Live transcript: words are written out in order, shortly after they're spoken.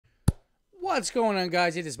What's going on,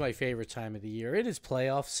 guys? It is my favorite time of the year. It is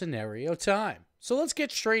playoff scenario time. So let's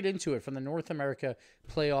get straight into it from the North America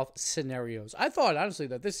playoff scenarios. I thought, honestly,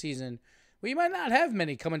 that this season we might not have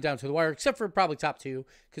many coming down to the wire, except for probably top two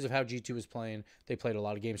because of how G2 is playing. They played a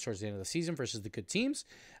lot of games towards the end of the season versus the good teams.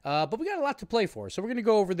 But we got a lot to play for. So we're going to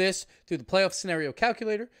go over this through the playoff scenario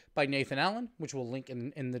calculator by Nathan Allen, which we'll link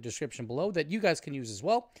in the description below, that you guys can use as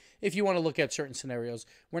well if you want to look at certain scenarios.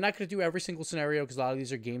 We're not going to do every single scenario because a lot of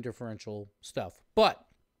these are game differential stuff. But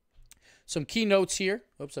some key notes here.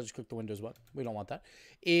 Oops, I just clicked the Windows button. We don't want that.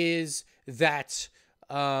 Is that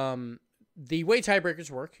the way tiebreakers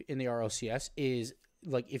work in the Rlcs is,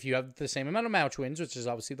 like, if you have the same amount of match wins, which is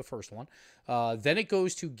obviously the first one, then it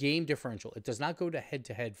goes to game differential. It does not go to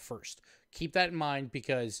head-to-head first. Keep that in mind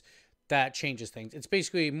because that changes things. It's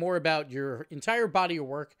basically more about your entire body of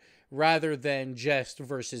work rather than just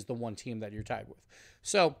versus the one team that you're tied with.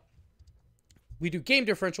 So we do game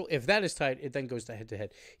differential. If that is tied, it then goes to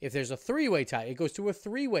head-to-head. If there's a three-way tie, it goes to a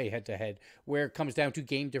three-way head-to-head, where it comes down to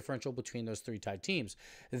game differential between those three tied teams.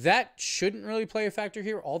 That shouldn't really play a factor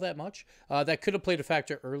here all that much. That could have played a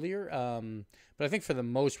factor earlier, but I think for the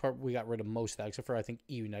most part, we got rid of most of that, except for, I think,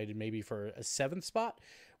 E United maybe for a 7th spot.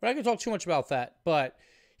 We're not going to talk too much about that, but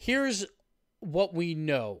here's what we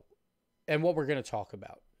know and what we're going to talk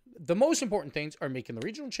about. The most important things are making the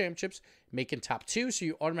regional championships, making top 2, so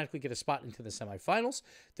you automatically get a spot into the semifinals.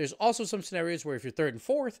 There's also some scenarios where if you're 3rd and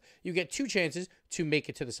 4th, you get 2 chances to make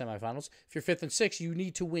it to the semifinals. If you're 5th and 6th, you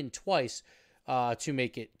need to win twice to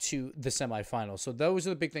make it to the semifinals. So those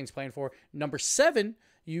are the big things playing for. Number 7,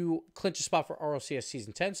 you clinch a spot for RLCS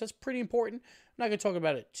Season 10, so that's pretty important. I'm not going to talk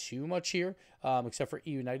about it too much here, except for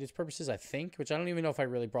E United's purposes, I think, which I don't even know if I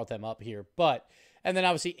really brought them up here. But, and then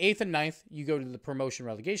obviously 8th and 9th, you go to the promotion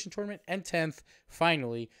relegation tournament, and 10th,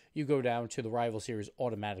 finally, you go down to the rival series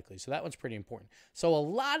automatically. So that one's pretty important. So a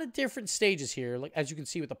lot of different stages here, like as you can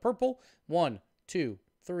see with the purple, 1, 2,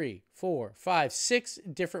 3, 4, 5, 6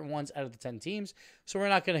 different ones out of the 10 teams. So we're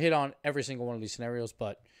not going to hit on every single one of these scenarios,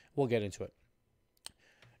 but we'll get into it.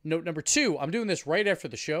 Note number 2, I'm doing this right after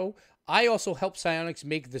the show. I also help Psyonix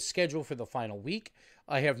make the schedule for the final week.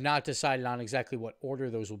 I have not decided on exactly what order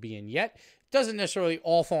those will be in yet. It doesn't necessarily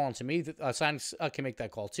all fall onto me. Psyonix can make that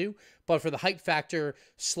call too. But for the hype factor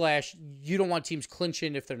 / you don't want teams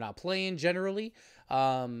clinching if they're not playing generally,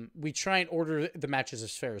 we try and order the matches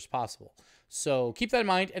as fair as possible. So keep that in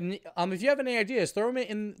mind. And if you have any ideas, throw them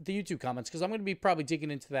in the YouTube comments because I'm going to be probably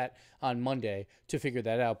digging into that on Monday to figure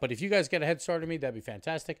that out. But if you guys get a head start on me, that'd be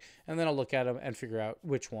fantastic. And then I'll look at them and figure out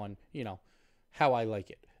which one, how I like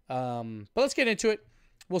it. But let's get into it.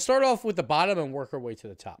 We'll start off with the bottom and work our way to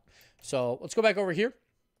the top. So let's go back over here.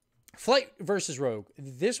 Flight versus Rogue.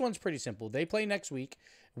 This one's pretty simple. They play next week.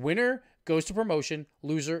 Winner goes to promotion.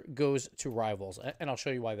 Loser goes to rivals. And I'll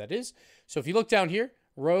show you why that is. So if you look down here,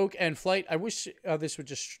 Rogue and Flight, I wish this would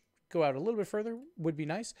just go out a little bit further. Would be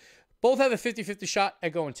nice. Both have a 50-50 shot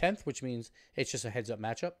at going 10th, which means it's just a heads-up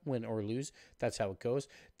matchup, win or lose. That's how it goes.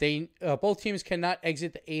 Both teams cannot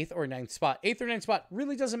exit the 8th or 9th spot. 8th or 9th spot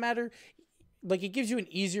really doesn't matter. Like, it gives you an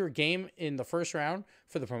easier game in the first round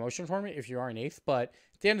for the promotion tournament if you are in 8th. But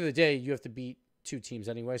at the end of the day, you have to beat 2 teams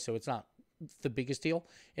anyway, so it's not the biggest deal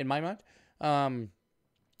in my mind.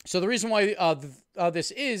 So the reason why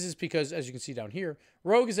this is because, as you can see down here,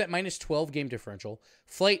 Rogue is at -12 game differential.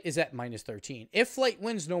 Flight is at -13. If Flight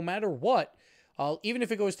wins no matter what, even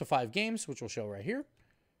if it goes to 5 games, which we'll show right here,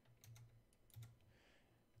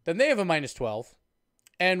 then they have a -12.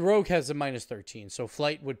 And Rogue has a -13, so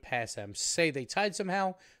Flight would pass them. Say they tied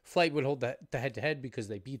somehow, Flight would hold the head-to-head because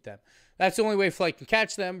they beat them. That's the only way Flight can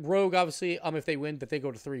catch them. Rogue, obviously, if they win, but they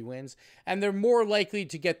go to 3 wins. And they're more likely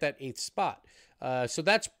to get that 8th spot. So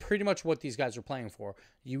that's pretty much what these guys are playing for.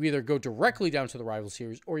 You either go directly down to the rival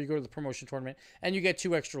series, or you go to the promotion tournament, and you get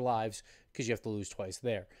 2 extra lives because you have to lose twice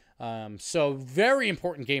there. So very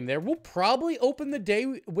important game there. We'll probably open the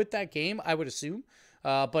day with that game, I would assume.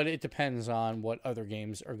 But it depends on what other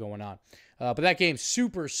games are going on. But that game's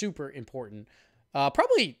super, super important.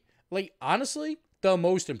 Probably, like, honestly, the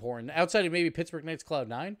most important. Outside of maybe Pittsburgh Knights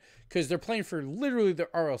Cloud9. Because they're playing for literally their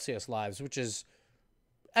RLCS lives. Which is,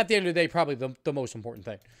 at the end of the day, probably the most important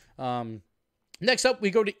thing. Next up, we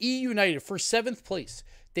go to E United for 7th place.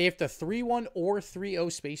 They have to 3-1 or 3-0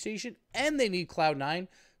 Space Station. And they need Cloud9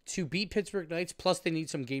 to beat Pittsburgh Knights, plus they need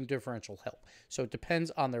some game differential help. So it depends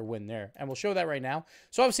on their win there. And we'll show that right now.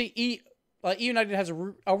 So obviously, E United has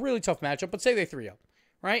a really tough matchup, but say they 3-0,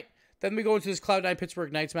 right? Then we go into this Cloud9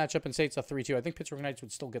 Pittsburgh Knights matchup and say it's a 3-2. I think Pittsburgh Knights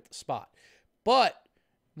would still get the spot. But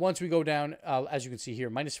once we go down, as you can see here,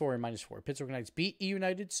 -4 and -4. Pittsburgh Knights beat E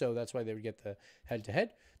United, so that's why they would get the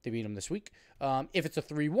head-to-head. They beat them this week. If it's a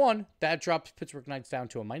 3-1, that drops Pittsburgh Knights down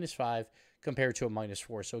to a -5 compared to a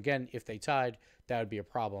 -4. So again, if they tied, that would be a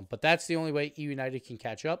problem. But that's the only way E United can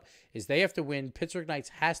catch up, is they have to win. Pittsburgh Knights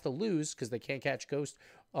has to lose because they can't catch Ghost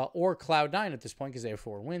or Cloud9 at this point because they have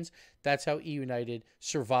 4 wins. That's how E United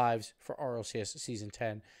survives for RLCS Season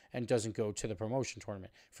 10 and doesn't go to the promotion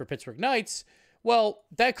tournament. For Pittsburgh Knights, well,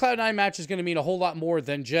 that Cloud9 match is going to mean a whole lot more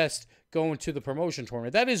than just going to the promotion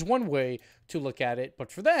tournament. That is one way to look at it.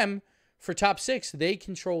 But for them, for top 6, they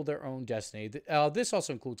control their own destiny. This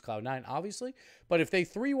also includes Cloud9, obviously. But if they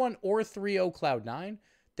 3-1 or 3-0 Cloud9,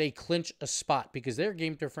 they clinch a spot because their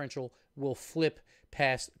game differential will flip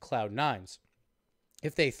past Cloud9's.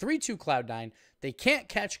 If they 3-2 Cloud9, they can't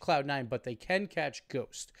catch Cloud9, but they can catch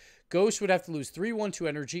Ghost. Ghost would have to lose 3-1 to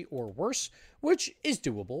Energy or worse, which is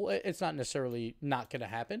doable. It's not necessarily not going to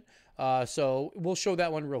happen. So we'll show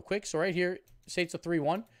that one real quick. So right here, say it's a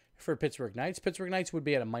 3-1 for Pittsburgh Knights. Pittsburgh Knights would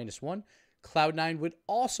be at a -1. Cloud9 would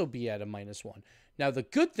also be at a -1. Now, the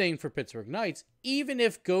good thing for Pittsburgh Knights, even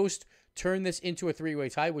if Ghost turned this into a 3-way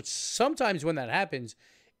tie, which sometimes when that happens,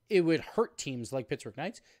 it would hurt teams like Pittsburgh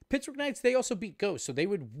Knights. Pittsburgh Knights, they also beat Ghost, so they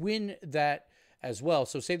would win that as well.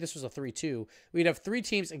 So say this was a 3-2. We'd have 3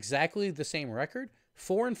 teams exactly the same record,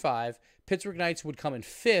 4 and 5. Pittsburgh Knights would come in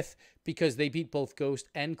 5th because they beat both Ghost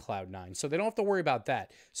and Cloud9. So they don't have to worry about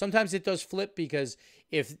that. Sometimes it does flip because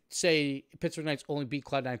if, say, Pittsburgh Knights only beat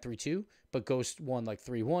Cloud9 3-2, but Ghost won like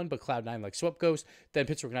 3-1, but Cloud9 like swept Ghost, then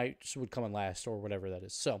Pittsburgh Knights would come in last or whatever that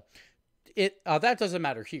is. So that doesn't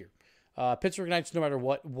matter here. Pittsburgh Knights, no matter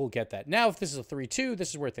what, will get that. Now, if this is a 3-2, this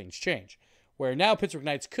is where things change. Where now Pittsburgh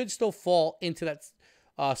Knights could still fall into that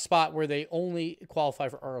spot where they only qualify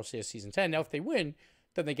for RLCS Season 10. Now, if they win,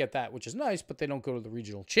 then they get that, which is nice, but they don't go to the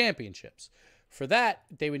regional championships. For that,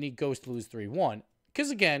 they would need Ghost to lose 3-1.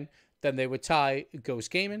 Because, again, then they would tie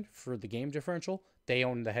Ghost Gaming for the game differential. They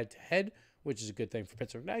own the head-to-head, which is a good thing for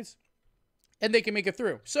Pittsburgh Knights. And they can make it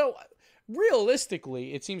through. So,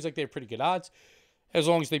 realistically, it seems like they have pretty good odds as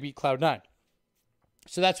long as they beat Cloud9.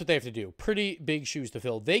 So that's what they have to do. Pretty big shoes to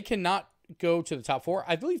fill. They cannot go to the top 4.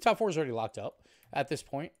 I believe top 4 is already locked up at this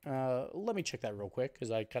point. Let me check that real quick because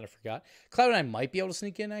I kind of forgot. Cloud9 might be able to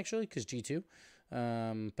sneak in, actually, because G2.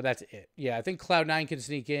 But that's it. Yeah, I think Cloud9 can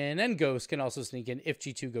sneak in, and Ghost can also sneak in if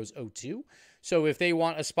G2 goes 0-2. So if they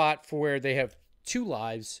want a spot for where they have 2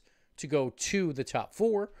 lives to go to the top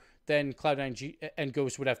 4, then Cloud9 and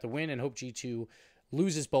Ghost would have to win and hope G2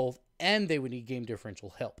 loses both, and they would need game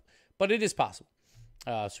differential help. But it is possible.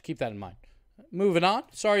 So keep that in mind. Moving on.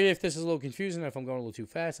 Sorry if this is a little confusing, if I'm going a little too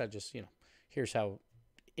fast. I just, here's how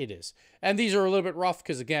it is. And these are a little bit rough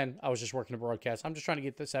because, again, I was just working a broadcast. I'm just trying to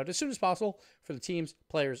get this out as soon as possible for the teams,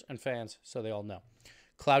 players, and fans so they all know.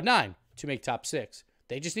 Cloud9 to make top 6.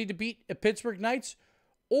 They just need to beat Pittsburgh Knights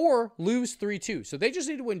or lose 3-2. So they just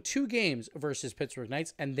need to win 2 games versus Pittsburgh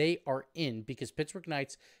Knights, and they are in because Pittsburgh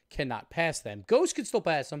Knights cannot pass them. Ghost can still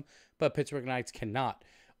pass them, but Pittsburgh Knights cannot.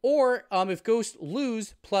 Or if Ghost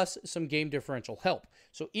lose plus some game differential help.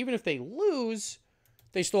 So even if they lose,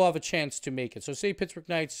 they still have a chance to make it. So say Pittsburgh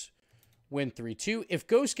Knights win 3-2. If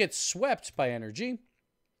Ghost gets swept by Energy,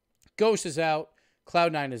 Ghost is out,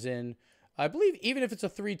 Cloud9 is in. I believe even if it's a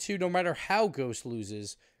 3-2, no matter how Ghost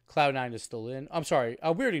loses, Cloud9 is still in. I'm sorry. We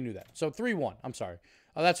already knew that. So 3-1. I'm sorry.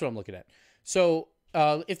 That's what I'm looking at. So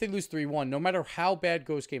if they lose 3-1, no matter how bad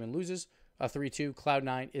Ghost came and loses, 3-2,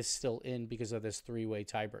 Cloud9 is still in because of this 3-way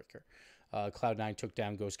tiebreaker. Cloud9 took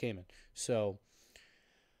down Ghost Gaming. So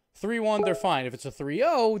 3-1, they're fine. If it's a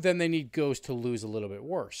 3-0, then they need Ghost to lose a little bit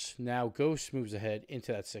worse. Now Ghost moves ahead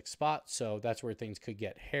into that 6th spot, so that's where things could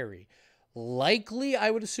get hairy. Likely, I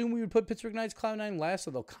would assume we would put Pittsburgh Knights Cloud9 last,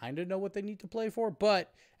 so they'll kind of know what they need to play for.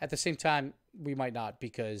 But at the same time, we might not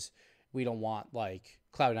because we don't want like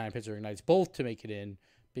Cloud9 and Pittsburgh Knights both to make it in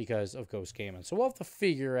because of Ghost Gaming. So we'll have to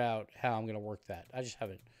figure out how I'm going to work that. I just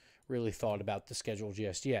haven't really thought about the schedule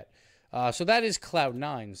just yet. So that is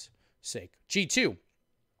Cloud9's sake. G2.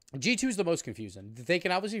 G2 is the most confusing. They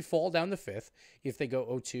can obviously fall down to 5th if they go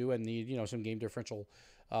 0-2 and need, some game differential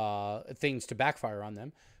things to backfire on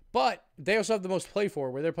them. But they also have the most play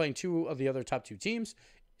for where they're playing 2 of the other top 2 teams.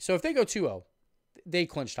 So if they go 2-0, they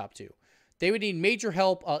clinch top 2. They would need major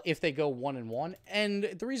help if they go 1-1. And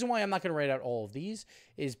the reason why I'm not going to write out all of these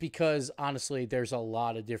is because, honestly, there's a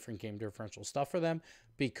lot of different game differential stuff for them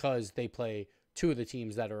because they play 2 of the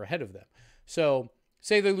teams that are ahead of them. So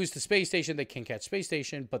say they lose to Space Station, they can't catch Space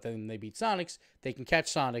Station, but then they beat Sonics, they can catch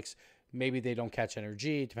Sonics. Maybe they don't catch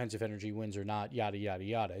Energy. It depends if Energy wins or not, yada, yada,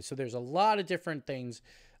 yada. So there's a lot of different things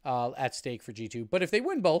at stake for G2. But if they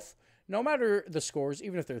win both, no matter the scores,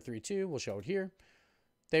 even if they're 3-2, we'll show it here,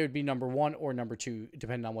 they would be number 1 or number 2,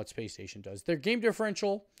 depending on what Space Station does. Their game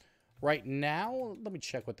differential right now, let me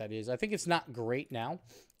check what that is. I think it's not great now.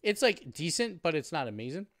 It's like decent, but it's not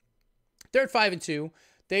amazing. They're at 5-2.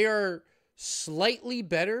 They are slightly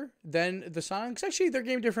better than the Sonics. Actually, their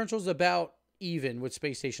game differential is about even with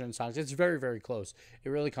Space Station and Sonics. It's very, very close. It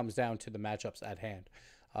really comes down to the matchups at hand.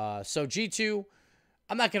 So G2,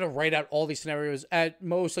 I'm not going to write out all these scenarios. At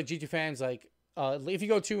most, like G2 fans, like if you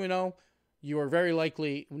go 2-0, you are very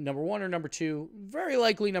likely number 1 or number 2. Very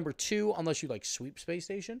likely number 2 unless you like sweep Space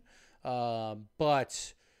Station.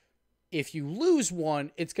 But if you lose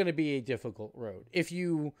one, it's going to be a difficult road. If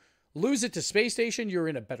you lose it to Space Station, you're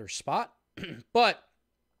in a better spot. But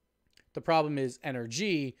the problem is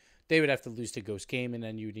NRG, they would have to lose to Ghost Game, and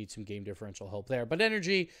then you would need some game differential help there. But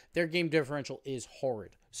NRG, their game differential is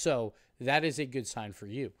horrid. So that is a good sign for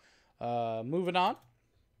you. Moving on.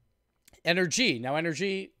 NRG. Now,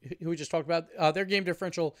 NRG, who we just talked about, their game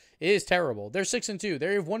differential is terrible. They're 6-2.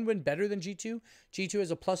 They have one win better than G2. G2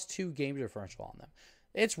 has a +2 game differential on them.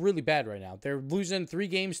 It's really bad right now. They're losing 3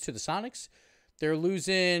 games to the Sonics. They're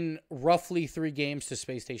losing roughly 3 games to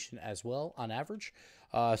Space Station as well, on average.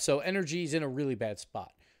 So NRG is in a really bad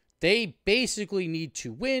spot. They basically need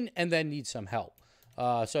to win and then need some help.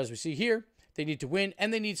 So as we see here, they need to win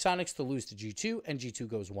and they need Sonics to lose to G2, and G2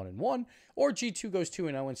 goes 1-1, or G2 goes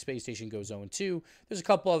 2-0 and Space Station goes 0-2. There's a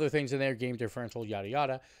couple other things in there, game differential, yada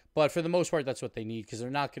yada. But for the most part, that's what they need because they're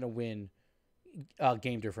not going to win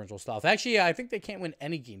game differential stuff. Actually, I think they can't win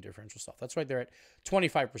any game differential stuff. That's right, they're at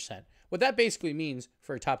 25%. What that basically means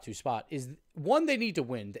for a top 2 spot is, one, they need to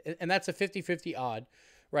win, and that's a 50-50 odd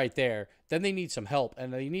right there. Then they need some help,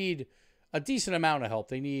 and they need a decent amount of help.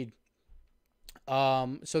 They need,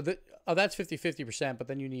 that's 50%, but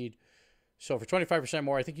then you need, so for 25%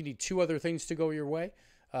 more, I think you need 2 other things to go your way.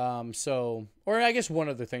 Or I guess one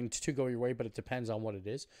other thing to go your way, but it depends on what it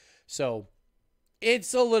is. So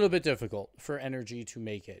it's a little bit difficult for NRG to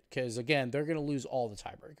make it because, again, they're going to lose all the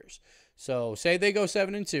tiebreakers. So say they go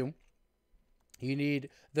 7-2. You need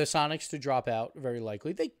the Sonics to drop out, very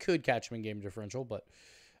likely. They could catch them in game differential, but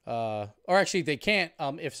or actually they can't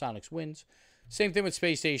if Sonics wins. Same thing with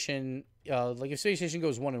Space Station. Like if Space Station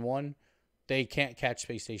goes 1-1, they can't catch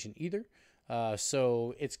Space Station either.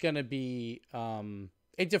 So it's going to be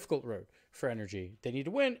a difficult road for NRG. They need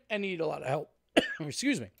to win and need a lot of help.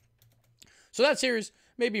 Excuse me. So that series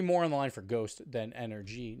may be more on the line for Ghost than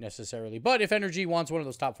NRG necessarily. But if NRG wants one of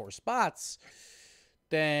those top 4 spots,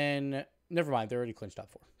 then never mind. They're already clinched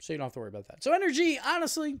top 4. So you don't have to worry about that. So NRG,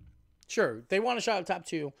 honestly, sure, they want a shot at top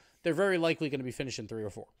 2. They're very likely going to be finishing 3 or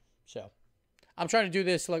 4. So I'm trying to do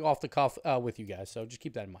this like off the cuff with you guys. So just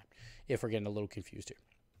keep that in mind if we're getting a little confused here.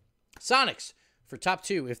 Sonics for top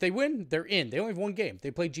 2. If they win, they're in. They only have 1 game.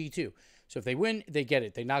 They play G2. So if they win, they get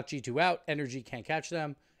it. They knock G2 out. NRG can't catch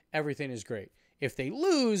them. Everything is great. If they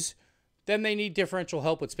lose, then they need differential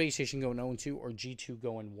help with Space Station going 0-2 or G2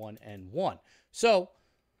 going 1-1. So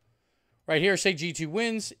right here, say G2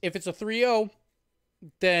 wins. If it's a 3-0,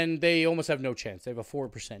 then they almost have no chance. They have a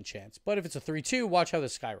 4% chance. But if it's a 3-2, watch how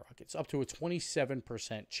this skyrockets up to a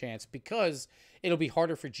 27% chance because it'll be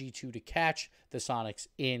harder for G2 to catch the Sonics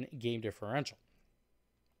in game differential,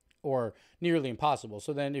 or nearly impossible.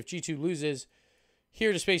 So then if G2 loses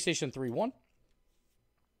here to Space Station 3-1,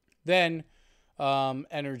 then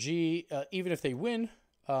NRG, even if they win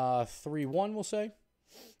 3-1, we'll say.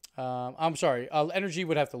 I'm sorry. NRG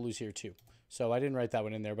would have to lose here too. So I didn't write that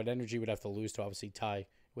one in there, but NRG would have to lose to obviously tie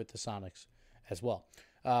with the Sonics as well.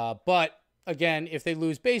 But again, if they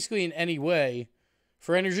lose basically in any way,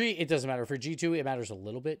 for NRG, it doesn't matter. For G2, it matters a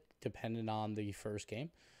little bit depending on the first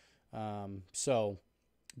game. So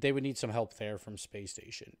they would need some help there from Space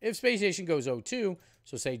Station. If Space Station goes 0-2,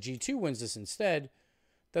 so say G2 wins this instead,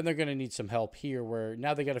 then they're going to need some help here where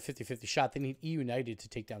now they got a 50-50 shot. They need E United to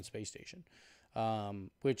take down Space Station,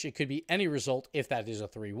 which it could be any result if that is a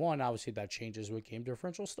 3-1. Obviously, that changes with game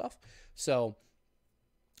differential stuff. So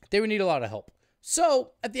they would need a lot of help.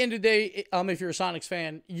 So at the end of the day, if you're a Sonics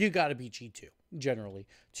fan, you got to beat G2 generally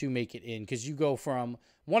to make it in because you go from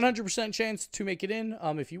 100% chance to make it in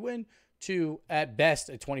if you win to at best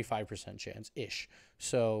a 25% chance-ish.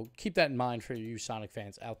 So keep that in mind for you Sonic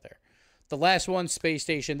fans out there. The last one, Space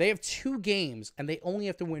Station, they have 2 games, and they only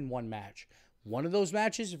have to win 1 match. One of those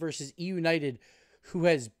matches versus E United, who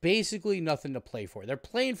has basically nothing to play for. They're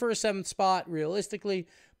playing for a 7th spot, realistically,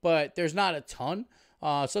 but there's not a ton.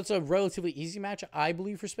 So it's a relatively easy match, I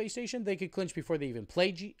believe, for Space Station. They could clinch before they even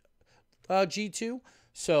play G2.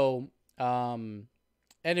 So, and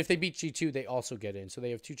if they beat G2, they also get in. So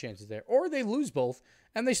they have 2 chances there. Or they lose both,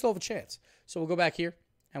 and they still have a chance. So we'll go back here,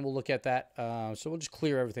 and we'll look at that. So we'll just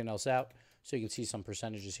clear everything else out. so you can see some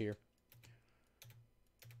percentages here.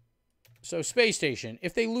 So Space Station,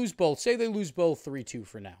 if they lose both, say they lose both 3-2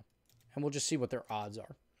 for now, and we'll just see what their odds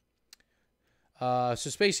are. So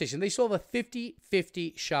Space Station, they still have a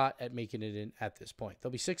 50-50 shot at making it in at this point.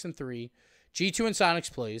 They'll be 6-3. G2 and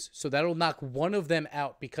Sonics plays, so that'll knock one of them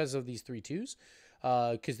out because of these 3-2s,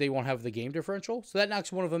 because they won't have the game differential. So that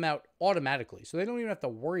knocks one of them out automatically. So they don't even have to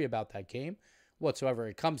worry about that game whatsoever.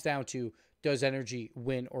 It comes down to, does Energy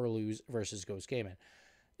win or lose versus Ghost Gaming?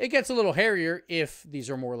 It gets a little hairier if these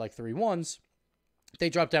are more like 3-1s. They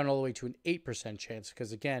drop down all the way to an 8% chance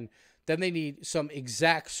because, again, then they need some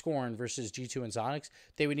exact scoring versus G2 and Sonics.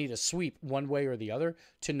 They would need a sweep one way or the other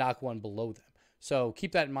to knock one below them. So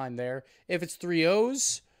keep that in mind there. If it's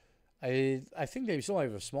 3-0s, I think they still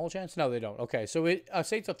have a small chance. No, they don't. Okay, so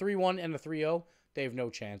say it's a 3-1 and a 3-0. They have no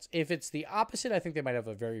chance. If it's the opposite, I think they might have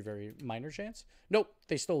a very, very minor chance. Nope,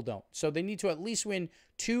 they still don't. So they need to at least win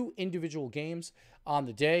 2 individual games on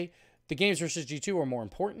the day. The games versus G2 are more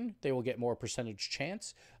important. They will get more percentage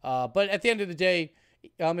chance. But at the end of the day,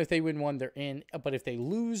 if they win 1, they're in. But if they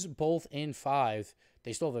lose both in 5,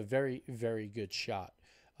 they still have a very, very good shot.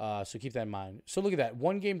 So keep that in mind. So look at that.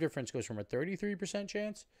 1 game difference goes from a 33%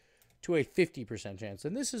 chance to a 50% chance.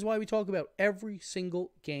 And this is why we talk about every single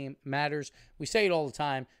game matters. We say it all the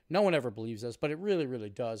time. No one ever believes us, but it really, really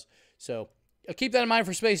does. So keep that in mind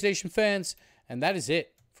for Space Station fans. And that is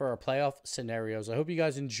it for our playoff scenarios. I hope you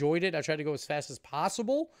guys enjoyed it. I tried to go as fast as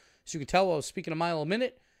possible. So you can tell I was speaking a mile a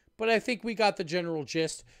minute. But I think we got the general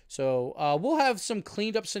gist. So we'll have some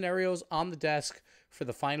cleaned up scenarios on the desk for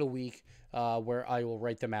the final week where I will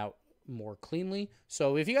write them out more cleanly.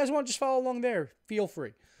 So if you guys want to just follow along there, feel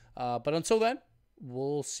free. But until then,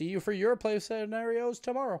 we'll see you for your play scenarios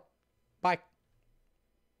tomorrow. Bye.